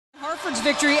Hartford's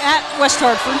victory at West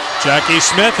Hartford. Jackie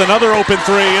Smith, another open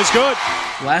three is good.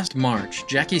 Last March,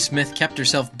 Jackie Smith kept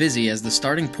herself busy as the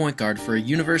starting point guard for a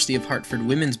University of Hartford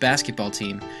women's basketball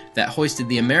team that hoisted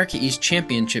the America East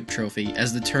Championship trophy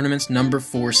as the tournament's number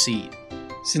 4 seed.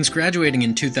 Since graduating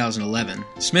in 2011,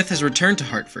 Smith has returned to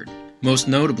Hartford, most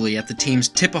notably at the team's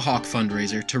Tip a Hawk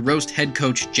fundraiser to roast head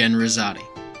coach Jen Rosati.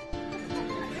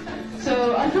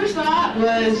 So our first thought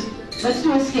was, let's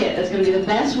do a skit. That's going to be the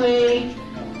best way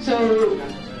to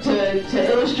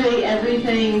illustrate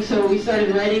everything. So we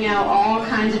started writing out all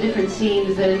kinds of different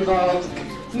scenes that involved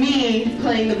me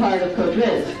playing the part of Coach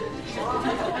Riz.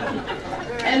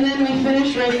 And then we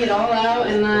finished writing it all out,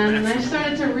 and then I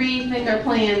started to rethink our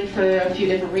plan for a few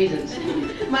different reasons.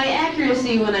 My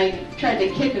accuracy when I tried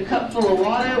to kick a cup full of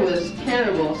water was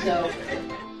terrible, so...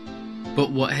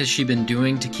 But what has she been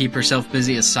doing to keep herself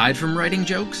busy aside from writing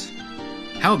jokes?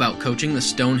 How about coaching the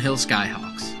Stonehill Skyhawks?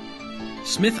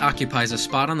 Smith occupies a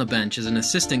spot on the bench as an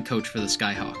assistant coach for the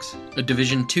Skyhawks, a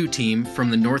Division II team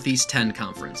from the Northeast 10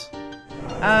 Conference.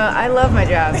 I love my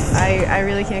job. I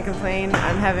really can't complain.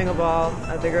 I'm having a ball.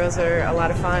 The girls are a lot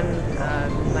of fun.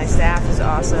 My staff is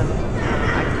awesome.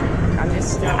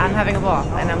 I'm having a ball,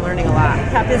 and I'm learning a lot.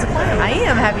 Happy as a clam. I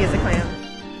am happy as a clam.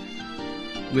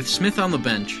 With Smith on the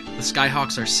bench, the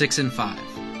Skyhawks are 6-5.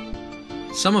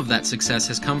 Some of that success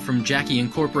has come from Jackie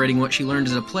incorporating what she learned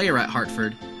as a player at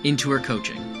Hartford into her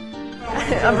coaching.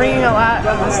 I'm bringing a lot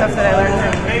of the stuff that I learned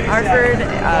from Hartford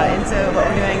into what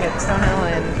we're doing at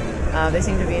Stonehill, and they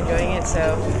seem to be enjoying it.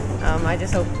 So I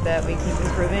just hope that we keep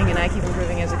improving, and I keep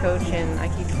improving as a coach, and I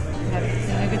keep having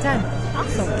a good time.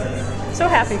 Awesome. So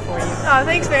happy for you. Oh,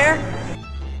 thanks, Bear.